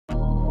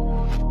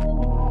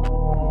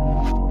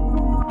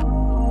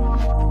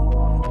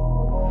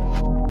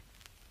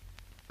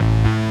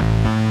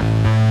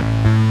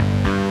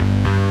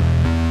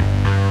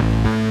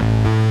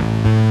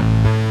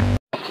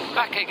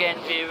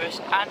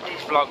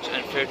Andy's vlogs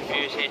and food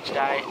reviews here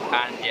today,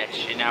 and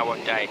yes, you know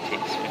what day it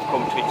is. We've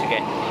come to it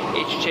again.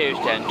 It's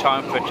Tuesday and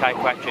time for a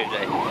takeaway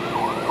Tuesday.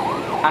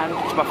 And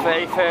it's my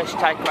very first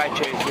takeaway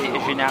Tuesday,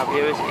 as you know,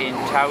 viewers, in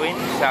Towyn.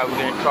 So we're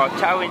going to try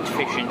Towyn's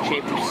fish and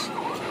chips.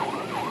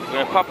 We're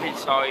going to pop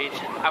inside,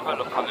 have a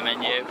look on the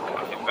menu, and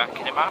I'll be back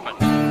in a moment.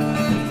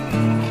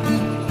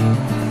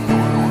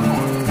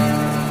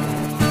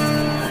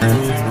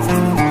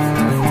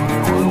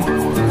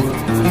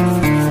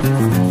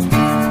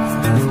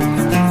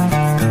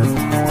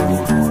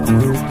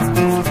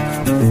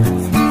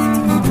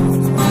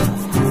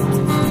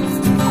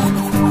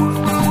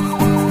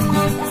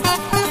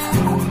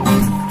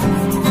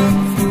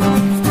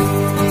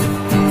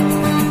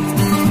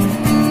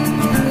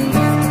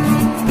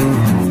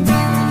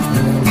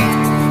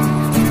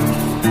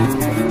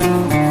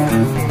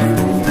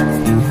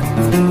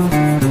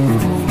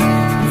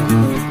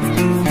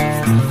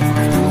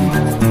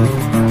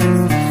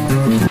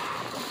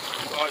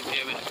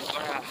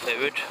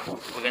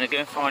 We're going to go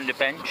and find a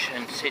bench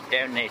and sit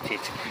down and eat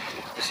it.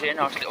 You see a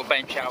nice little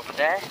bench over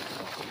there.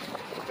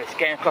 But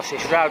getting across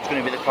this road's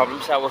going to be the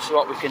problem, so we'll see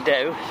what we can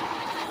do.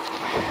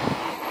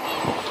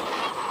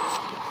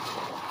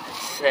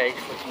 Let's see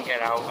if we can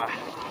get over.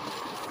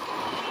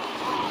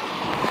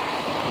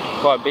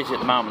 Quite busy at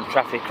the moment, the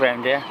traffic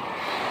around here.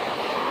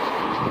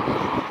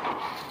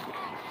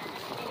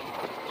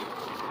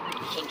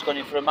 The sun's gone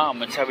in for a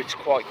moment, so it's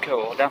quite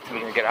cool. I don't think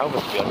we're going to get over,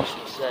 to be honest.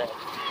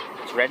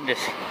 It's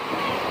horrendous.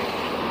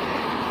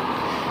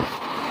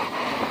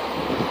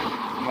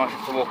 Might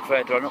have to walk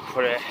further on up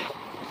for a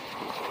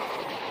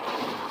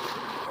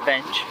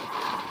bench.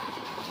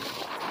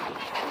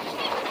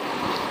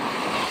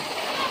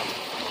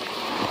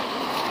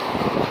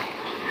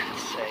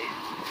 Let's see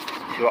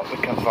what we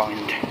can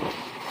find.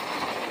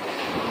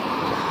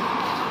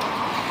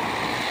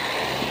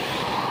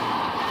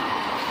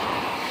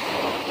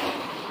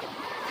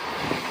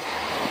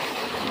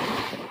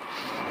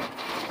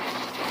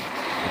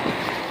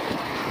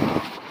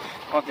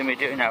 One thing we're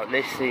doing now, at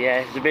least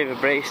there's a bit of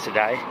a breeze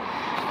today.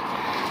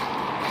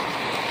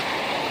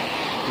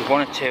 There's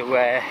one or two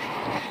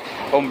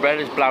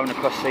umbrellas blowing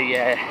across the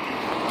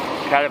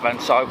caravan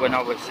side when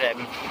I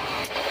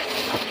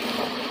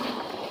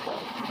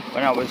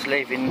was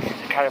leaving the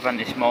caravan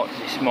this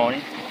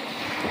morning.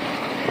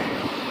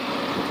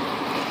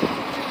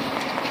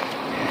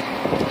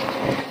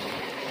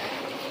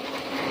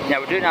 Now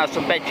we're doing out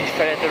some benches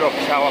further up,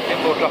 so I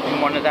think we'll drop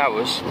in one of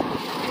those.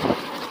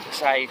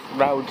 Say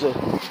roads are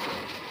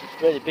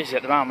really busy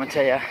at the moment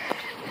here.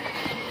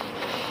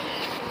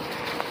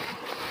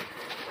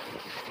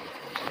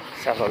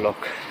 Let's have a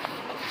look.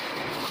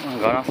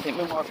 Hang on, I think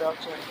we might be able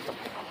to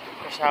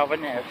cross over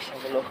now. Let's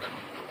have a look.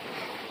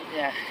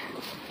 Yeah.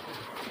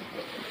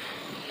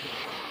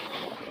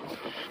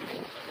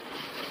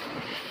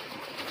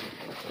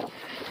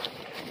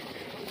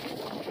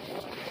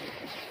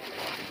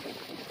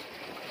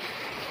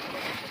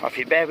 If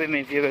you bear with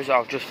me, viewers,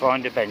 I'll just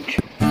find a bench.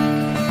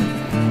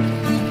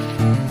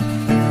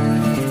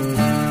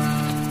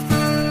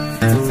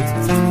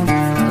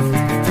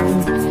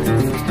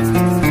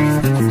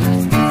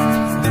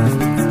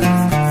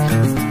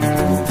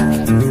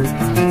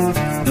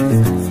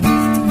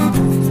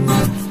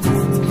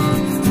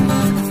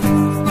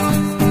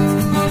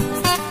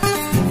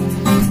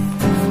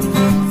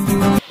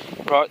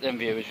 Right then,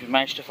 viewers, we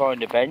managed to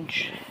find a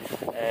bench.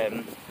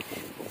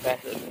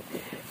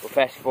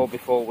 First of all,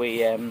 before we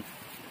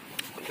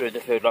through the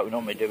food like we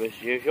normally do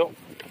as usual,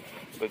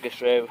 we'll go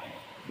through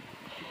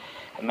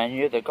a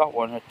menu. They got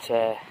one at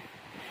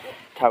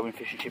Towyn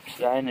Fish and Chips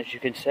today, and as you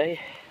can see,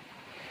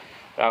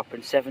 they're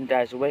open 7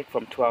 days a week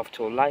from 12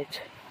 till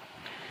late,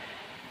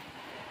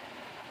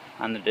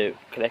 and they do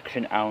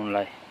collection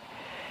only.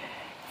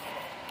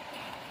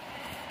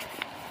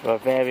 There are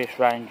various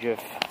range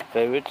of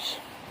foods.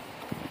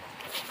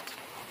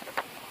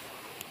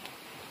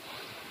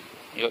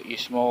 You got your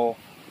small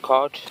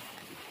cod,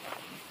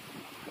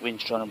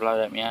 wind's trying to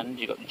blow out my hand.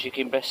 You got the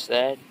chicken breasts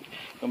there,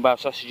 gumbo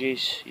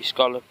sausages, your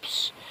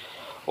scallops,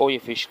 all your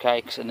fish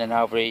cakes, and then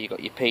over here you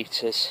got your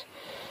pizzas,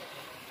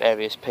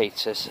 various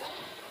pizzas,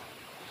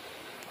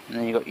 and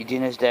then you got your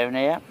dinners down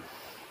here,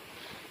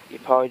 your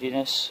pie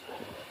dinners.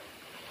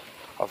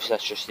 Obviously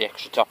that's just the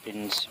extra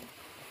toppings.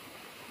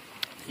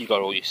 You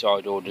got all your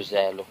side orders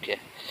there, look here,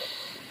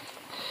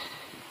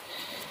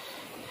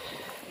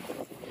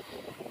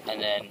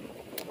 and then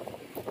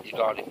your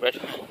garlic bread,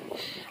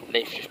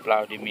 leaf just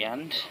blowed in my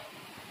hand,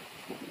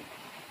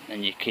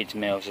 and your kids'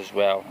 meals as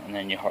well, and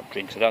then your hot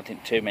drinks. I don't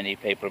think too many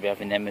people will be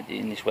having them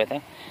in this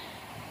weather,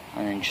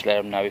 and then just let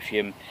them know if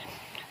you're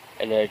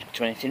allergic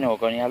to anything or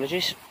got any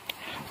allergies.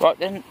 Right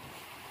then,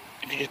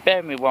 if you just bear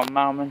with me one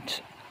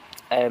moment,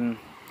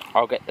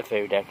 I'll get the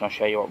food out and I'll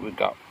show you what we've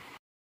got.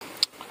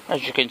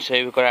 As you can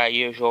see, we've got our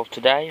usual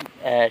today,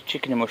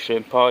 chicken and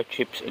mushroom pie,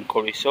 chips and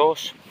curry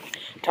sauce.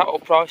 Total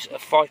price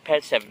of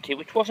 £5.70,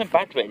 which wasn't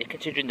bad really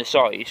considering the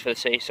size for the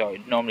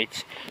seaside. Normally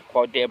it's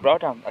quite dear,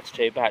 but that's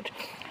too bad.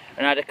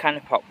 And I had a can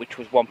of pop which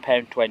was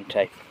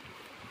 £1.20.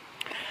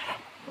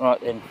 Right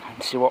then,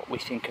 and see what we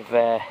think of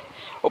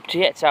up to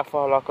yet so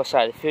far. Like I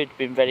say, the food's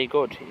been very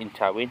good in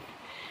Towyn.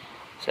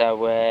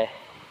 So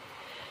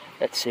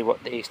let's see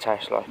what these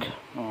taste like.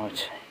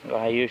 Right,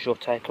 our usual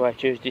takeaway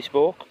Tuesday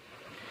spork.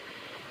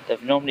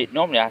 They've normally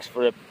asked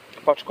for a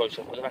pot of curry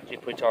sauce, but they've actually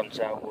put it on,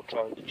 so we'll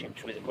try the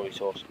chips with the curry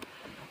sauce.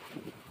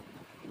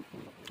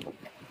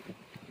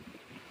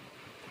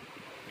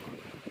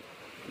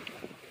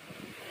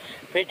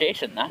 Pretty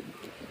decent, that.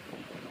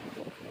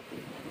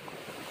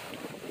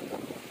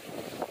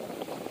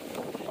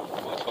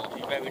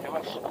 Very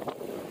nice.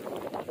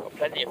 Got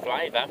plenty of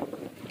flavour. A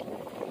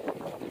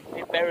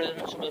bit better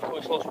than some of the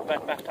curry sauce we've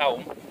had back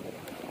home.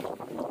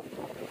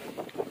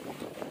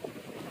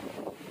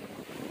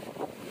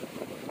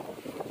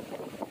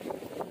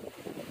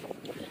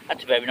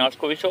 That's a very nice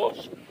curry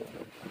sauce.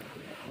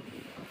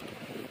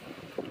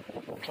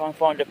 Try and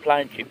find a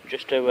plain chip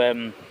just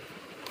to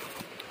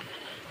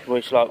what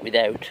it's like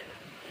without.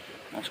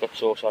 That's got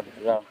sauce on it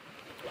as well.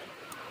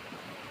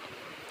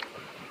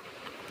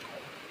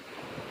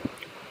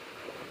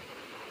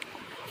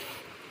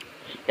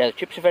 Yeah, the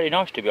chips are very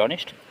nice, to be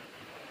honest.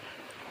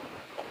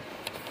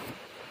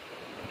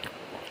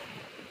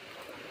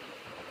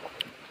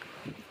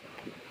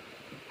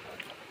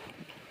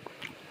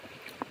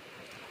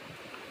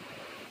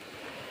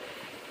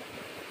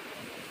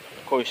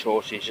 Curry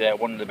sauce is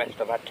one of the best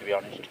I've had, to be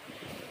honest.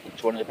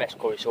 It's one of the best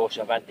curry sauces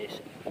I've had,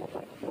 this.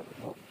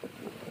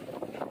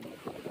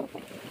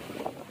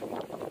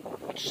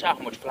 It's so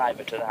much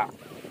flavour to that.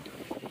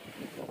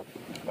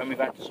 When we've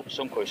had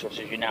some curry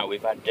sauces, you know,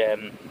 we've had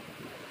there's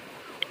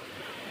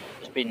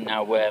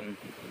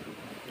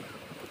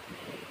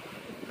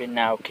been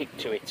now kick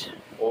to it,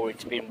 or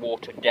it's been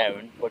watered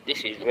down, but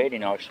this is really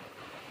nice.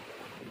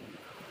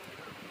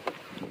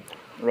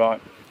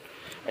 Right,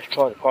 let's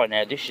try the pie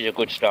now. This is a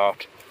good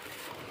start.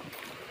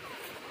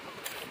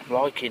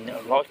 Liking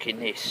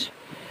this.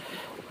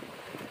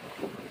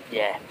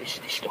 Yeah, this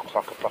looks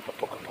like a proper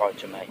pucker pie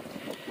to me.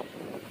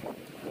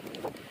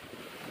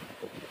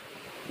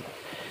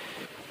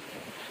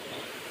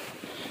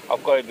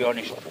 I've got to be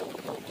honest,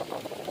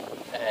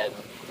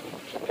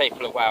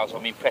 people of Wales,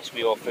 I'm impressed with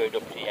your food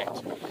up to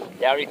yet.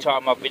 The only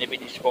time I've been a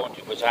bit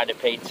disappointed was I had a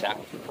pizza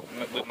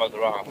with my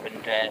other half,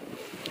 and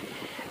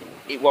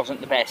it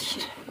wasn't the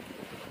best.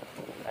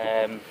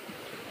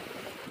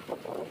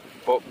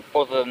 But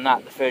other than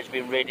that, the food's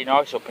been really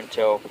nice up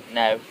until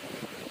now.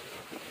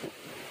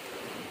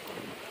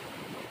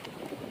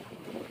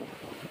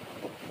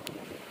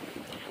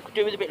 Could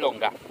do with a bit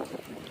longer.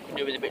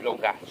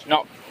 It's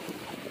not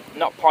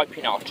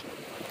piping hot.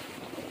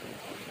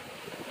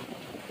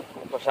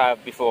 As I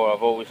said before,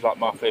 I've always liked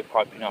my food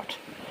piping hot.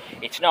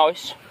 It's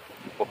nice,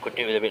 but could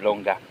do with a bit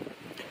longer.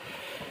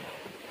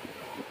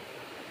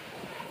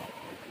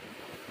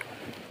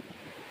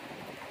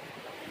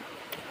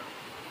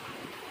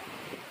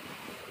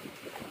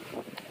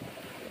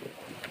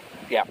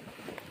 Yeah.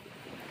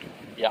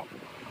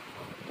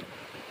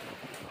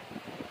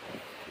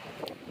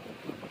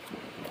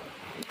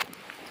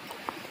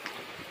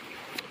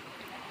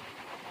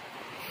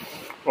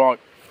 Right,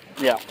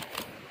 yeah.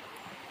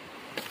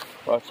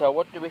 Right, so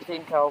what do we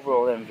think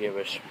overall then,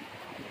 viewers?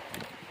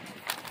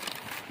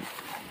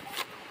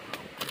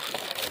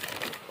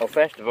 Well,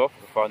 first of all,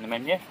 we'll find the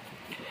menu.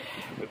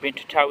 We've been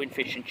to Towyn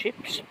Fish and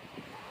Chips,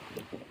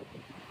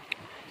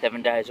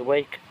 7 days a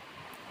week,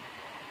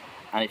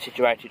 and it's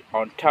situated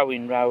on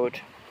Towyn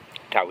Road,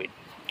 Towyn.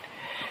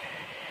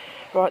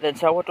 Right then,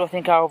 so what do I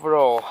think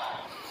overall?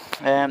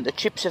 The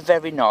chips are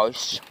very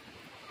nice.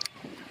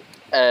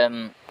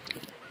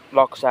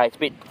 Like I say, it's a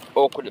bit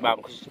awkward at the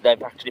moment because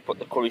they've actually put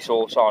the curry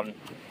sauce on,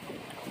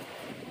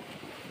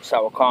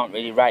 so I can't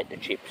really rate the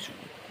chips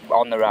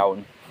on their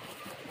own.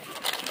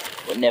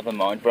 But never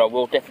mind, but I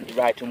will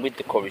definitely rate them with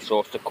the curry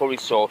sauce. The curry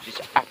sauce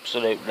is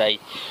absolutely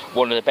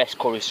one of the best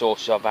curry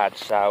sauces I've had,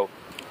 so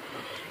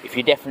if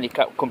you definitely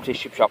come to the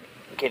chip shop,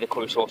 give the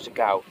curry sauce a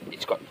go.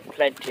 It's got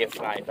plenty of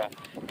flavour,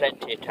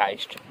 plenty of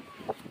taste.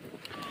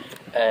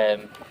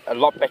 A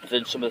lot better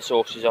than some of the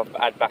sauces I've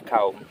had back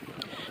home.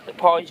 The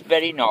pie is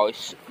very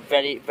nice,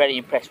 very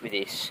impressed with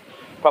this.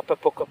 Proper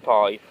pucker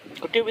pie.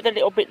 Could do with a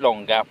little bit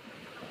longer.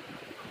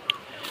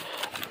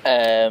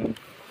 But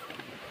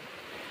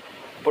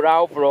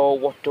overall,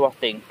 what do I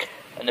think?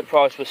 And the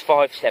price was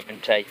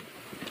 $5.70.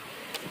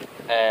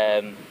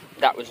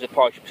 That was the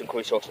pie, chips and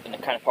curry sauce, and the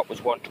can of pop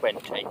was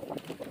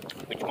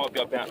 $1.20, which might be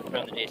on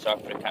the dear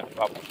side for a can of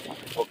pop.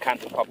 But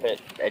cans of pop are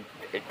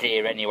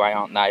dear anyway,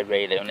 aren't they,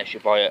 really, unless you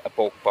buy a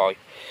bulk buy.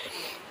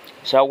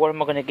 So what am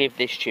I going to give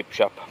this chip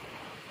shop?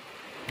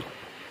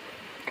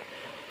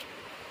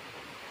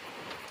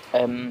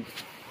 I'm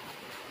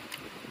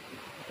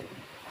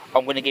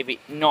going to give it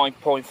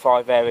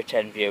 9.5 out of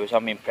 10, viewers.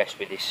 I'm impressed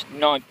with this.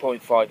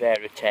 9.5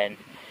 out of 10.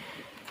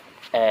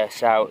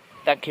 So,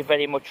 thank you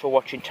very much for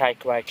watching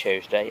Takeaway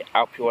Tuesday. I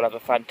hope you all have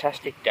a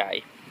fantastic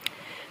day.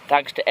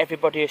 Thanks to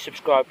everybody who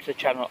subscribed to the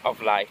channel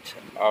of late.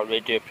 I really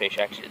do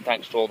appreciate it. And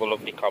thanks to all the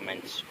lovely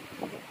comments.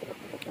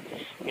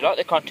 If you like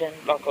the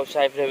content, like I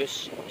say,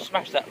 viewers,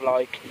 smash that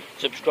like,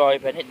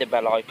 subscribe and hit the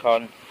bell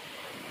icon.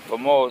 for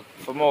more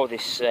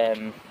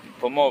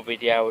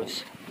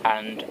videos,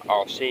 and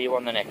I'll see you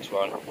on the next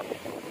one.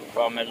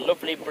 From a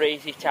lovely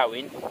breezy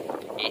Towyn,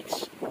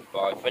 it's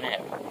bye for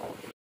now.